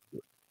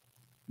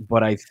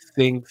 But I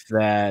think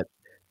that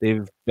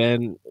they've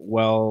been,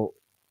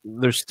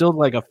 there's still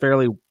like a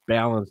fairly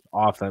balanced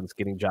offense,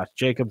 getting Josh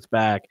Jacobs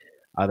back.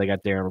 They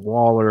got Darren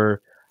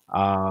Waller.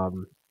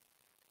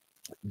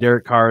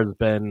 Derek Carr has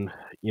been,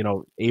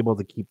 able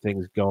to keep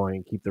things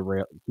going, keep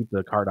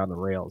the cart on the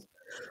rails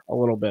a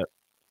little bit.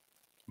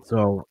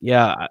 So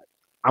yeah,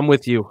 I'm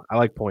with you. I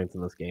like points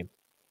in this game.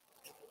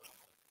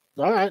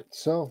 All right.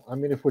 So, I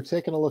mean, if we're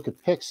taking a look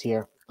at picks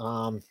here,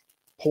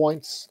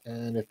 points,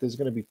 and if there's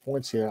going to be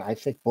points here, I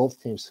think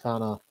both teams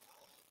kind of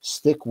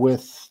stick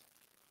with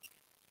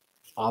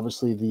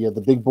obviously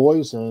the big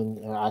boys, and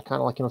I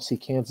kind of like see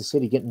Kansas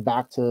City getting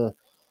back to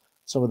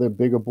some of their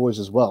bigger boys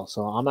as well.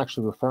 So I'm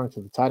actually referring to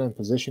the tight end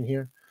position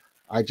here.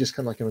 I just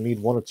kind of need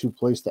one or two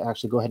plays to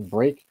actually go ahead and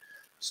break.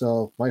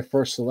 So my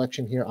first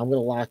selection here, I'm going to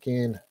lock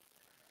in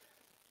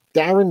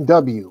Darren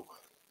W.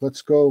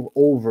 Let's go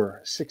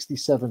over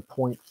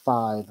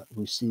 67.5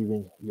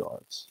 receiving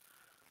yards.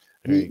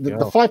 There you The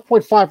go.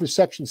 5.5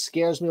 reception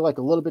scares me like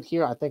a little bit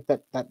here. I think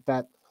that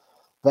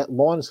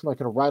line is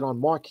kind of right on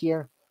mark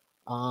here.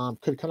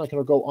 Could kind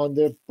of go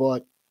under,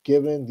 but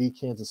given the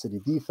Kansas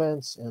City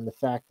defense and the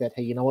fact that,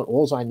 hey, you know what,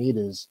 all I need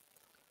is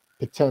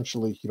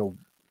potentially,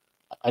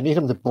 I need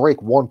him to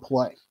break one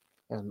play,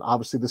 and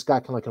obviously this guy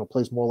kind of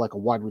plays more like a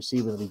wide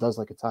receiver than he does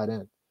like a tight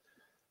end.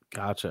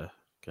 Gotcha.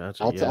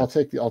 I'll Yeah,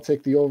 take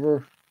the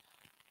over.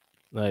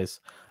 nice.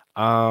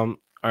 All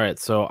right,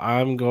 so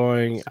I'm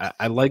going.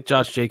 I like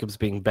Josh Jacobs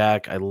being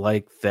back. I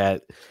like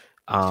that.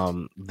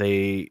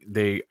 They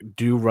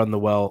do run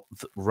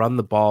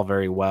the ball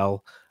very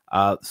well.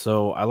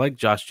 So I like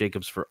Josh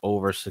Jacobs for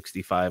over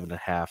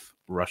 65.5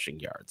 rushing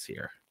yards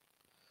here.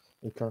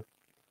 Okay.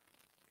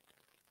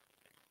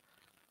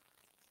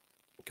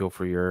 Go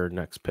for your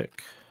next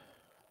pick.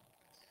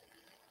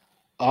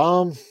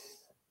 All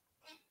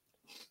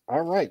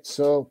right.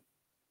 So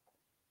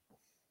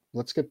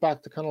let's get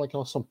back to kind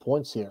of some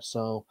points here.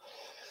 So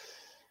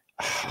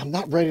I'm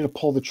not ready to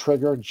pull the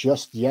trigger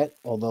just yet,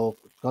 although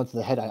gone to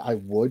the head, I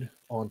would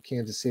on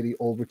Kansas City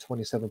over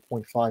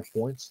 27.5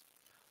 points.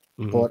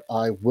 Mm-hmm. But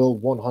I will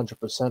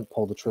 100%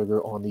 pull the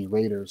trigger on the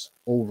Raiders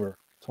over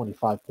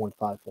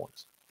 25.5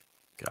 points.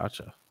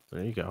 Gotcha.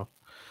 There you go.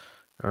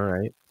 All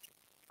right.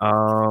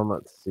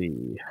 Let's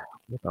see.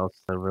 What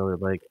else I really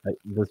like?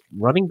 This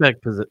running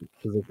back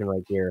position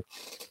right here.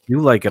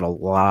 You like it a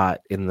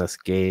lot in this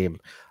game,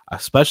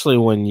 especially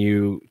when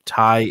you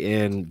tie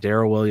in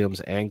Darrell Williams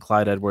and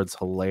Clyde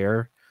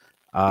Edwards-Helaire.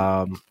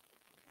 I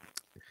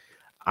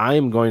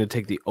am going to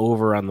take the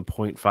over on the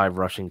 0.5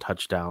 rushing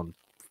touchdown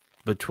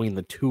between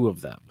the two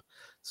of them.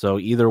 So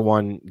either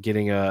one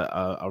getting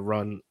a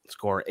run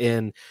score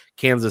in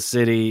Kansas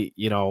City,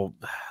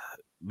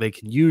 they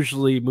can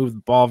usually move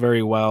the ball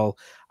very well.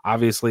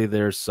 Obviously,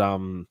 there's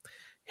some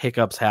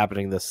hiccups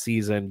happening this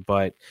season,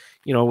 but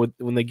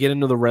when they get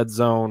into the red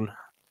zone,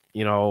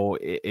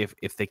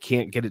 if they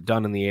can't get it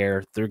done in the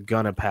air, they're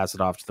gonna pass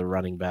it off to the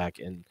running back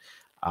and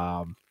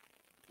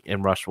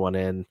rush one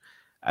in.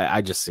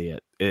 I just see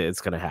it. It's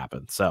gonna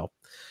happen. So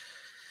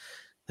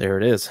there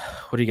it is.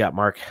 What do you got,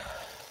 Mark?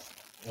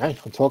 All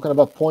right, we're talking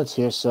about points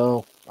here,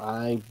 so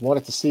I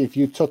wanted to see if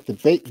you took the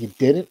bait. You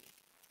didn't,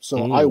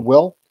 so I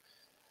will.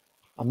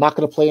 I'm not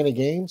going to play any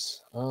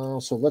games, so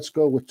let's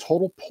go with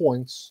total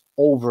points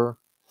over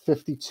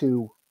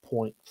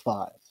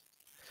 52.5.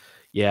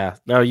 Yeah,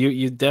 no,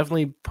 you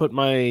definitely put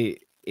my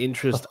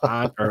interest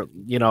on, or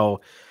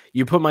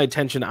you put my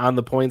attention on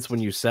the points when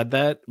you said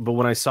that. But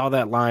when I saw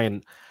that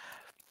line,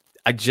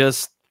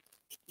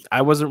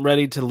 I wasn't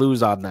ready to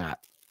lose on that.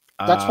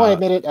 That's why I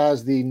made it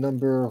as the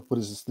number. What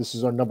is this? This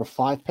is our number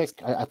 5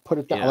 pick. I put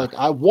it down. Yeah. Like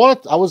I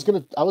was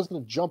gonna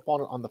jump on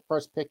it on the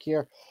first pick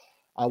here.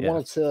 I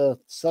wanted to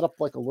set up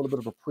like a little bit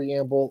of a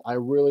preamble. I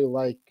really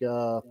like.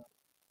 I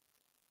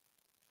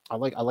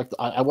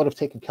would have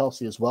taken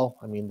Kelsey as well.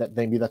 I mean, that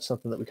maybe that's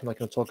something that we can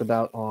talk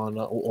about on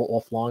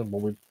offline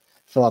when we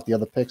fill out the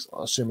other picks,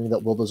 assuming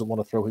that Will doesn't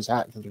want to throw his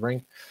hat into the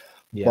ring.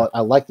 Yeah. But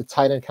I like the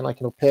tight end kind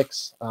of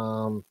picks.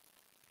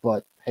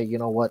 But hey, you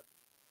know what?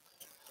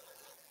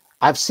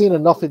 I've seen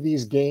enough of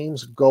these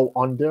games go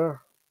under,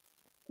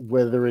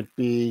 whether it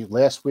be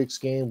last week's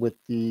game with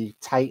the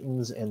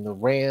Titans and the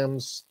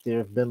Rams. There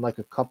have been like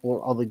a couple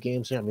of other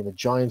games here. I mean, the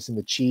Giants and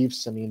the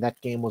Chiefs. I mean,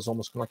 that game was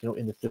almost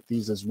in the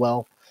 50s as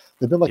well.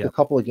 There've been like a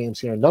couple of games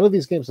here. None of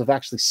these games have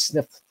actually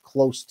sniffed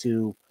close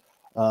to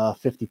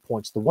 50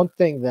 points. The one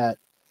thing that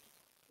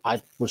I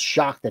was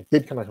shocked that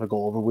did kind of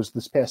go over was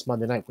this past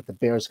Monday night with the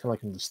Bears kind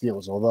of in the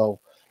Steelers, although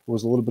it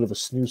was a little bit of a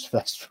snooze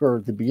fest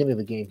for the beginning of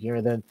the game here.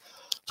 And then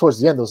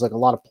towards the end, there was like a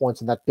lot of points,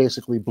 and that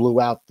basically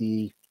blew out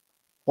the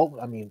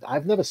I mean,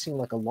 I've never seen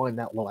like a line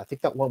that low. I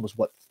think that one was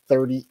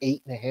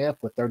 38.5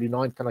 with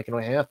 39 kind of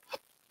a half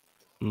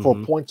for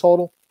a point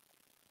total.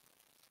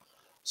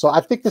 So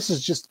I think this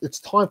is it's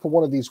time for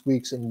one of these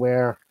weeks in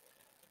where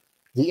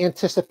the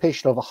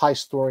anticipation of a high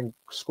scoring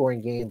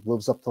game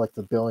lives up to like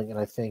the billing. And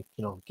I think,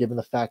 given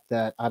the fact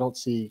that I don't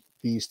see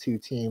these two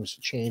teams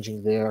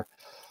changing their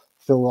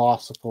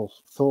philosophical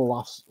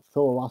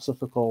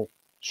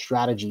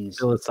strategies.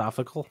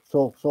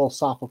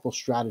 Philosophical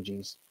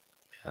strategies.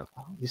 Yeah.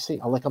 You see,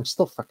 I'm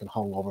still freaking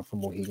hungover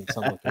from Mohegan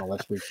Sun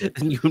last week.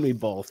 And you and me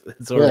both.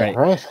 It's all right.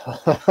 Right?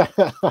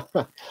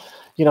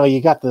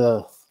 You got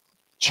the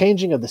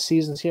changing of the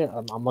seasons here.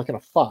 I'm looking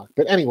at fuck.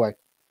 But anyway,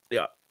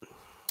 yeah,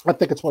 I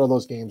think it's one of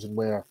those games in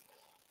where,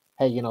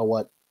 hey, you know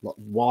what?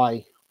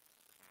 Why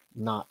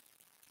not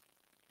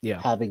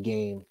Yeah. have a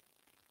game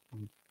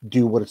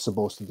do what it's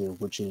supposed to do,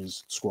 which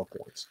is score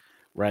points.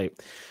 Right.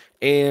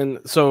 And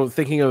so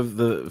thinking of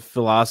the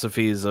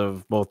philosophies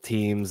of both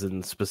teams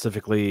and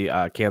specifically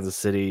Kansas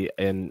City,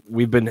 and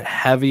we've been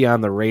heavy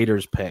on the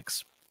Raiders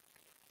picks.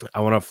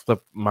 I want to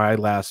flip my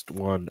last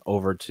one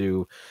over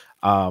to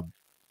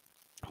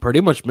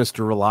pretty much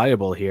Mr.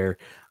 Reliable here.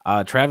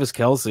 Travis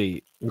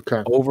Kelce,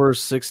 Okay. over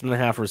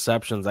 6.5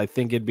 receptions. I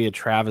think it'd be a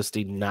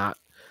travesty not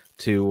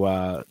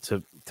to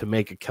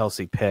make a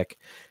Kelce pick.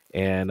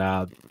 And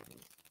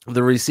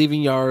the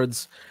receiving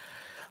yards,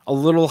 a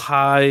little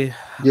high.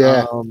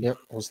 Yeah. Yep.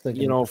 I was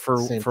thinking,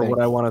 for what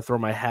I want to throw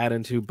my hat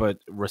into, but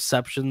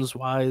receptions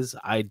wise,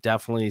 I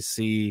definitely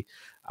see,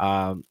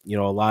 a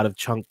lot of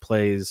chunk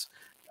plays,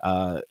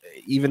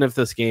 even if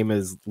this game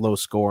is low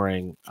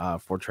scoring,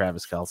 for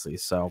Travis Kelce.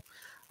 So,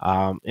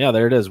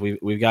 there it is.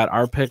 We've got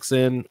our picks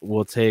in.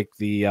 We'll take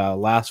the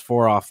last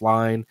 4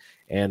 offline,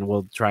 and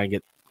we'll try and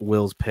get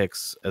Will's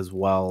picks as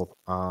well.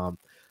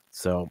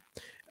 So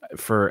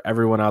for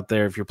everyone out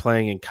there, if you're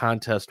playing in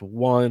contest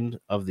 1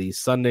 of the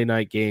Sunday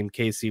night game,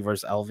 KC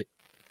versus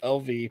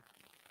LV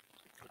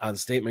on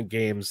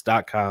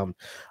statementgames.com,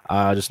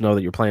 just know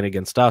that you're playing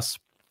against us.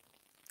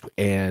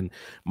 And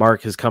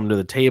Mark has come to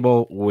the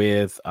table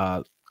with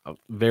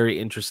very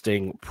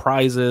interesting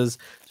prizes.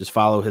 Just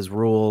follow his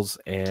rules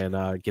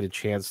and get a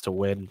chance to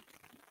win.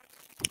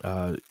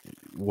 What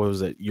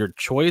was it, your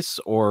choice,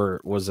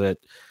 or was it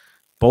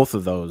both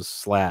of those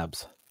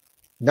slabs?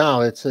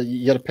 No,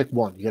 you got to pick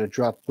one. You got to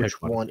drop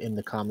which one in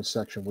the comment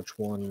section. Which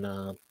one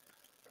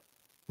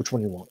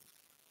you want.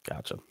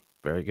 Gotcha.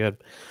 Very good.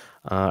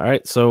 All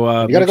right,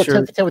 so you got to go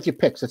 10 for 10 with your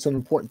picks. That's an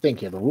important thing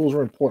here. The rules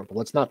are important, but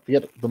let's not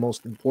forget the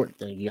most important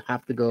thing. You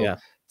have to go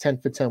 10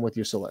 for 10 with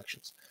your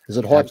selections. Is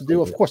it hard to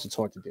do? Of course, it's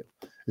hard to do.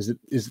 Is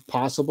it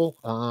possible?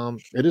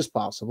 It is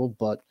possible,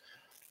 but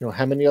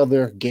how many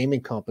other gaming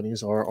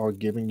companies are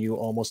giving you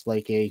almost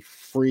like a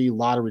free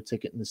lottery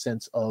ticket in the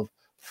sense of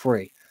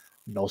free?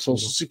 No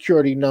social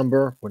security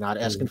number. We're not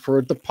asking for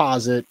a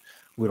deposit.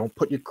 We don't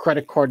put your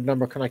credit card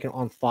number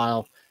on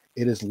file.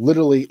 It is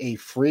literally a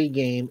free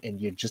game, and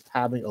you're just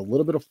having a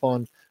little bit of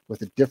fun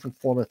with a different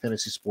form of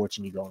fantasy sports,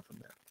 and you're going from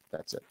there.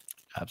 That's it.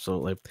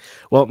 Absolutely.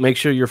 Well, make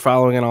sure you're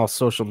following on all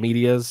social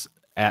medias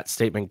at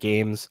Statement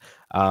Games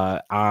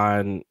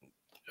on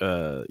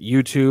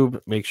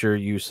YouTube. Make sure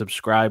you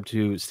subscribe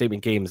to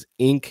Statement Games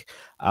Inc.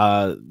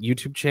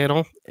 YouTube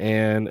channel,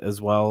 and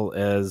as well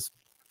as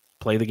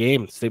play the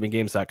game,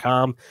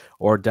 statementgames.com,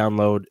 or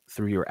download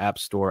through your app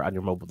store on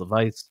your mobile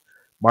device.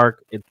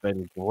 Mark, it's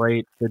been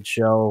great. Good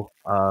show.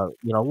 A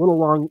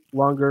little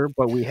longer,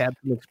 but we had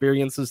some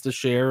experiences to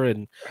share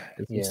and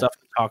some stuff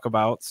to talk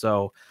about.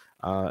 So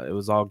it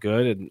was all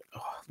good, and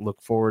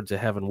look forward to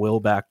having Will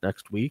back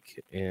next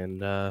week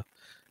and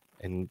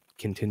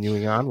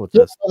continuing on with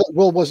this.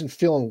 Will wasn't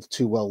feeling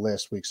too well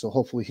last week, so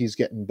hopefully he's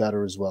getting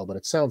better as well. But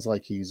it sounds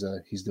like he's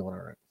doing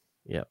all right.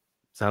 Yeah,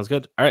 sounds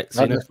good. All right,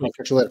 see you next week.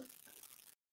 Catch you later.